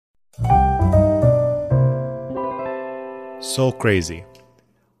So crazy.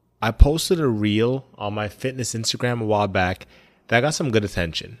 I posted a reel on my fitness Instagram a while back that got some good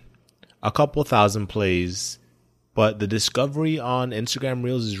attention. A couple thousand plays, but the discovery on Instagram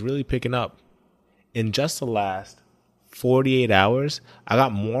Reels is really picking up. In just the last 48 hours, I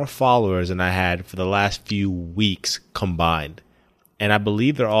got more followers than I had for the last few weeks combined. And I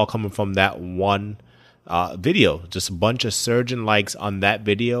believe they're all coming from that one video, just a bunch of surge in likes on that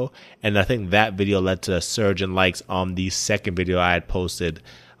video. And I think that video led to a surge in likes on the second video I had posted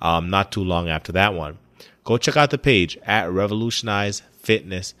not too long after that one. Go check out the page at Revolutionize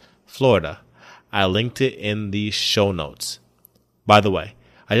Fitness Florida. I linked it in the show notes. By the way,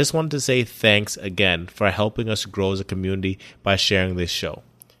 I just wanted to say thanks again for helping us grow as a community by sharing this show.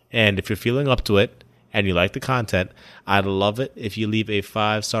 And if you're feeling up to it and you like the content, I'd love it if you leave a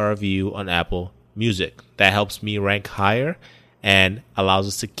 5-star review on Apple Music. That helps me rank higher and allows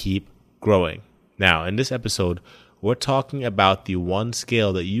us to keep growing. Now, in this episode, we're talking about the one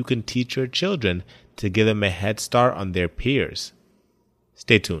skill that you can teach your children to give them a head start on their peers.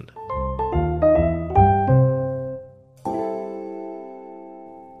 Stay tuned.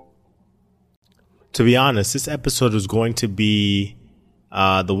 To be honest, this episode was going to be,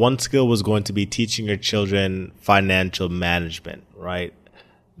 the one skill was going to be teaching your children financial management, right?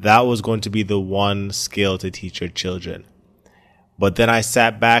 That was going to be the one skill to teach your children. But then I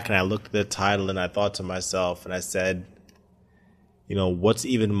sat back and I looked at the title and I thought to myself and I said, what's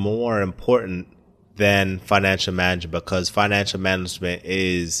even more important than financial management? Because financial management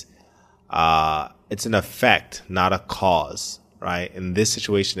is, it's an effect, not a cause, right? In this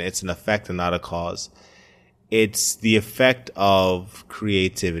situation, it's an effect and not a cause. It's the effect of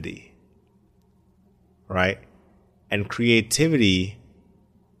creativity, right? And creativity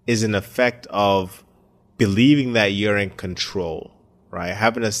is an effect of believing that you're in control, right?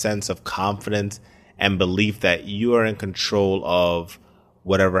 Having a sense of confidence and belief that you are in control of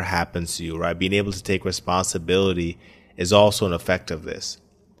whatever happens to you, right? Being able to take responsibility is also an effect of this.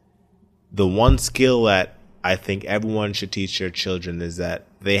 The one skill that I think everyone should teach their children is that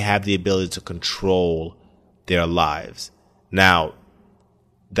they have the ability to control their lives. Now,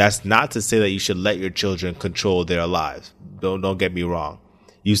 that's not to say that you should let your children control their lives. Don't get me wrong.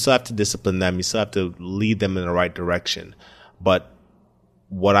 You still have to discipline them. You still have to lead them in the right direction. But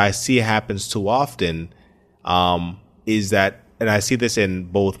what I see happens too often is that, and I see this in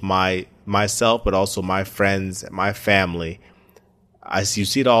both myself, but also my friends, my family. You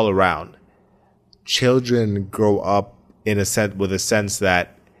see it all around. Children grow up in a sense with a sense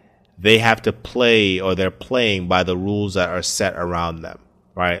that they have to play or they're playing by the rules that are set around them,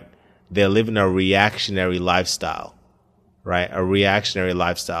 right? They're living a reactionary lifestyle. Right, a reactionary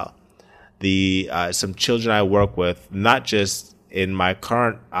lifestyle. Some children I work with, not just in my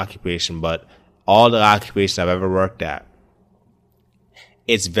current occupation, but all the occupations I've ever worked at,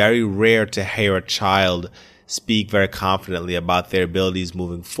 it's very rare to hear a child speak very confidently about their abilities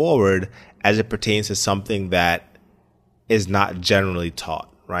moving forward as it pertains to something that is not generally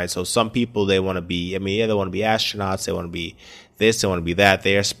taught, right? So some people, they want to be, they want to be astronauts, they want to be this, they want to be that.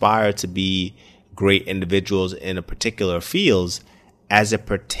 They aspire to be great individuals in a particular fields as it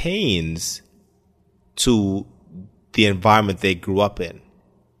pertains to the environment they grew up in,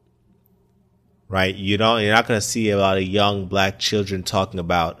 right? You're not going to see a lot of young black children talking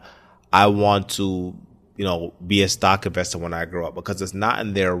about, I want to, be a stock investor when I grow up, because it's not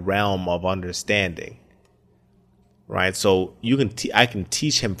in their realm of understanding, right? So I can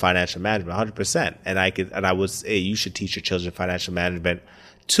teach him financial management 100%. And I would say you should teach your children financial management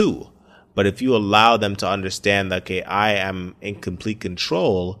too. But if you allow them to understand that, okay, I am in complete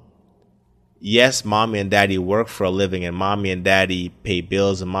control. Yes, mommy and daddy work for a living and mommy and daddy pay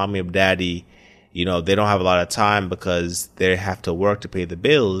bills and mommy and daddy, they don't have a lot of time because they have to work to pay the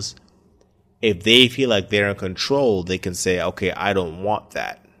bills. If they feel like they're in control, they can say, okay, I don't want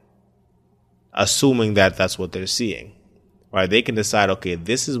that. Assuming that that's what they're seeing, right? They can decide, okay,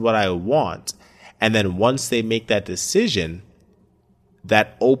 this is what I want. And then once they make that decision,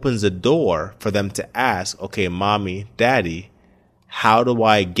 that opens a door for them to ask, okay, mommy, daddy, how do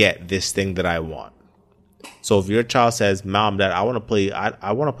I get this thing that I want? So if your child says, mom, dad, I want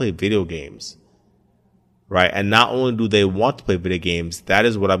to play video games, right? And not only do they want to play video games, that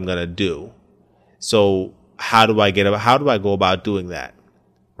is what I'm going to do. So how do I go about doing that?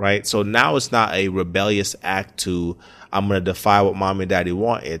 Right? So now it's not a rebellious act to, I'm going to defy what mom and daddy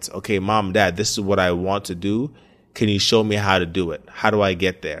want. It's, okay, mom and dad, this is what I want to do. Can you show me how to do it? How do I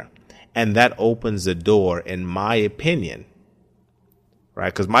get there? And that opens the door, in my opinion,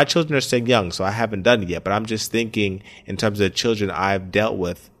 right? Because my children are still young, so I haven't done it yet. But I'm just thinking in terms of the children I've dealt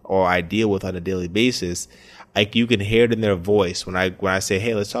with or I deal with on a daily basis, like you can hear it in their voice when I say,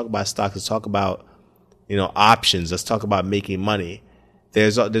 hey, let's talk about stocks, let's talk about, options, let's talk about making money.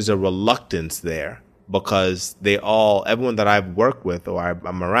 There's a reluctance there because everyone that I've worked with or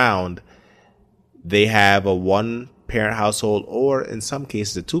I'm around, they have a one parent household or in some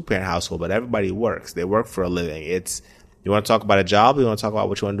cases a 2-parent household, but everybody works. They work for a living. You want to talk about a job? You want to talk about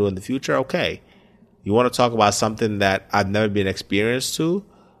what you want to do in the future? Okay. You want to talk about something that I've never been experienced to?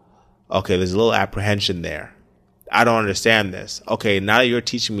 Okay, there's a little apprehension there. I don't understand this. Okay, now that you're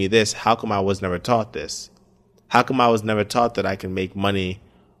teaching me this, how come I was never taught this? How come I was never taught that I can make money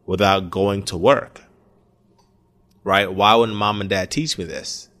without going to work? Right? Why wouldn't mom and dad teach me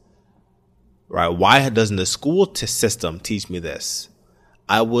this? Right? Why doesn't the school system teach me this?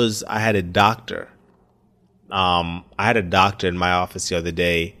 I had a doctor. I had a doctor in my office the other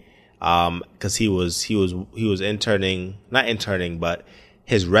day, because he was not interning, but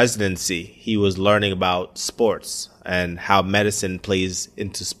his residency. He was learning about sports and how medicine plays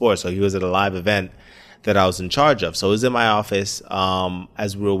into sports. So he was at a live event that I was in charge of. So he was in my office,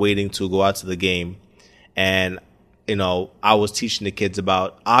 as we were waiting to go out to the game. And, I was teaching the kids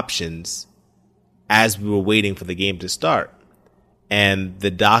about options as we were waiting for the game to start. And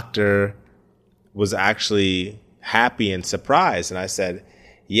the doctor was actually happy and surprised. And I said,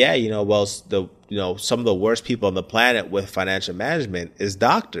 yeah, some of the worst people on the planet with financial management is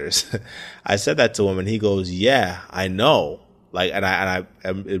doctors. I said that to him and he goes, yeah, I know.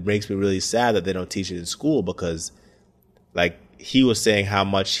 It makes me really sad that they don't teach it in school because he was saying how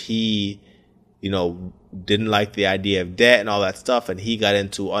much he, didn't like the idea of debt and all that stuff. And he got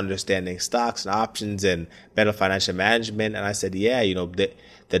into understanding stocks and options and better financial management. And I said, yeah,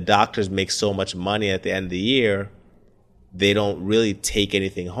 the doctors make so much money at the end of the year. They don't really take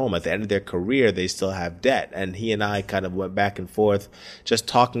anything home. At the end of their career, they still have debt. And he and I kind of went back and forth just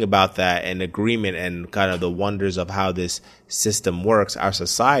talking about that and agreement and kind of the wonders of how this system works, our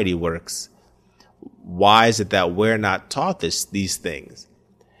society works. Why is it that we're not taught these things?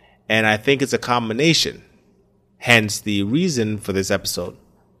 And I think it's a combination. Hence the reason for this episode.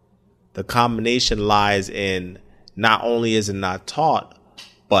 The combination lies in not only is it not taught,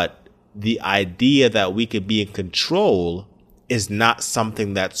 but the idea that we could be in control is not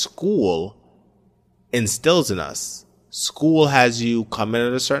something that school instills in us. School has you come in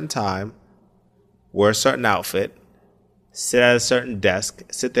at a certain time, wear a certain outfit, sit at a certain desk,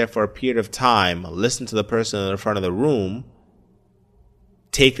 sit there for a period of time, listen to the person in the front of the room,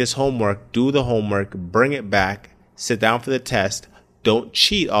 take this homework, do the homework, bring it back, sit down for the test, don't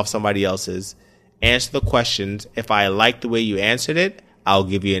cheat off somebody else's, answer the questions. If I like the way you answered it, I'll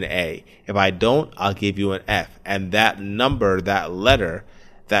give you an A. If I don't, I'll give you an F. And that number, that letter,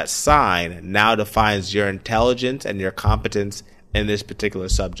 that sign now defines your intelligence and your competence in this particular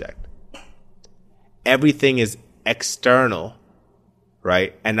subject. Everything is external,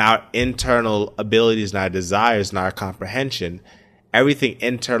 right? And our internal abilities and our desires and our comprehension, everything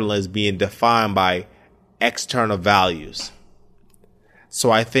internal is being defined by external values. So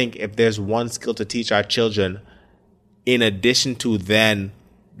I think if there's one skill to teach our children, in addition to then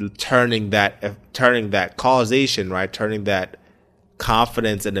turning that causation, right? Turning that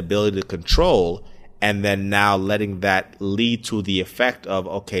confidence and ability to control, and then now letting that lead to the effect of,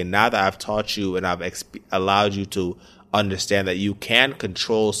 okay, now that I've taught you and I've allowed you to understand that you can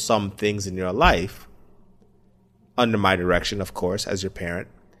control some things in your life, under my direction, of course, as your parent.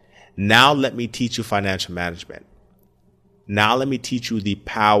 Now let me teach you financial management. Now let me teach you the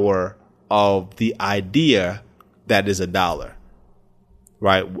power of the idea that is $1,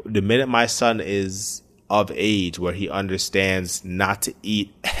 right? The minute my son is of age where he understands not to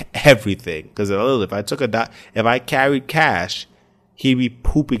eat everything, because if I carried cash, he'd be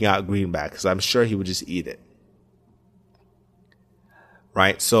pooping out greenbacks, because I'm sure he would just eat it,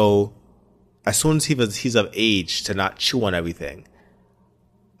 right? So as soon as he's of age to not chew on everything,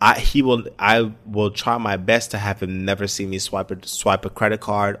 I will try my best to have him never see me swipe a credit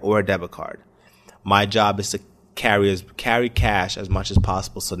card or a debit card. My job is to carry cash as much as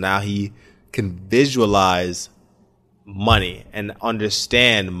possible, so now he can visualize money and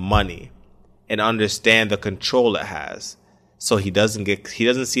understand money and understand the control it has. So he doesn't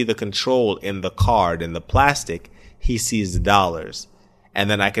see the control in the card, in the plastic. He sees the dollars. And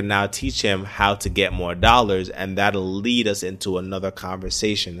then I can now teach him how to get more dollars, and that'll lead us into another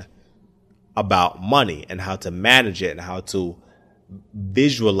conversation about money and how to manage it and how to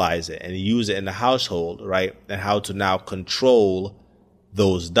visualize it and use it in the household, right? And how to now control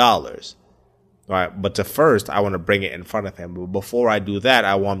those dollars, right? But first, I want to bring it in front of him. But before I do that,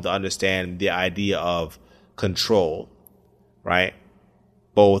 I want him to understand the idea of control, right?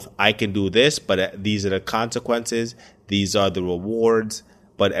 both I can do this, but these are the consequences. These are the rewards.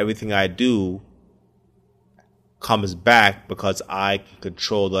 But everything I do comes back because I can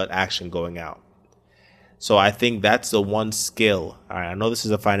control that action going out. So I think that's the one skill. All right, I know this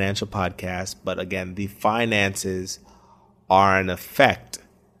is a financial podcast, but again, the finances are an effect,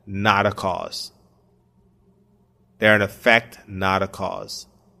 not a cause. They're an effect, not a cause.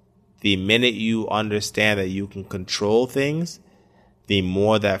 The minute you understand that you can control things, the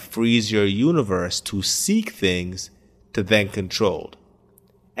more that frees your universe to seek things to then control.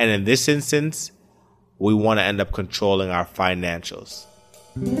 And in this instance, we want to end up controlling our financials.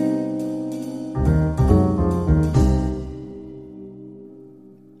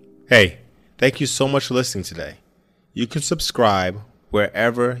 Hey, thank you so much for listening today. You can subscribe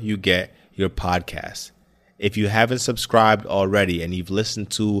wherever you get your podcasts. If you haven't subscribed already and you've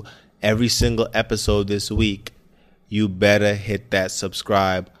listened to every single episode this week, you better hit that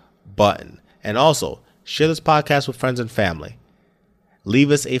subscribe button. And also, share this podcast with friends and family.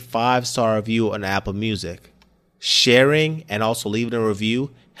 Leave us a 5-star review on Apple Music. Sharing and also leaving a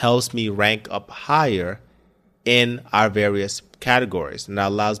review helps me rank up higher in our various categories, and that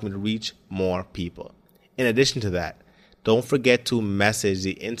allows me to reach more people. In addition to that, don't forget to message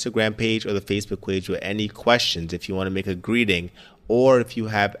the Instagram page or the Facebook page with any questions if you want to make a greeting, or if you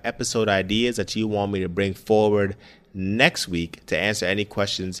have episode ideas that you want me to bring forward next week to answer any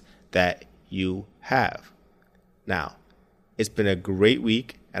questions that you have. Now, it's been a great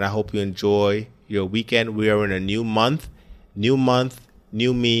week, and I hope you enjoy your weekend. We are in a new month, new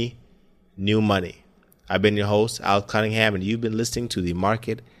me, new money. I've been your host, Al Cunningham, and you've been listening to the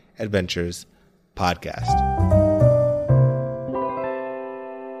Market Adventures Podcast.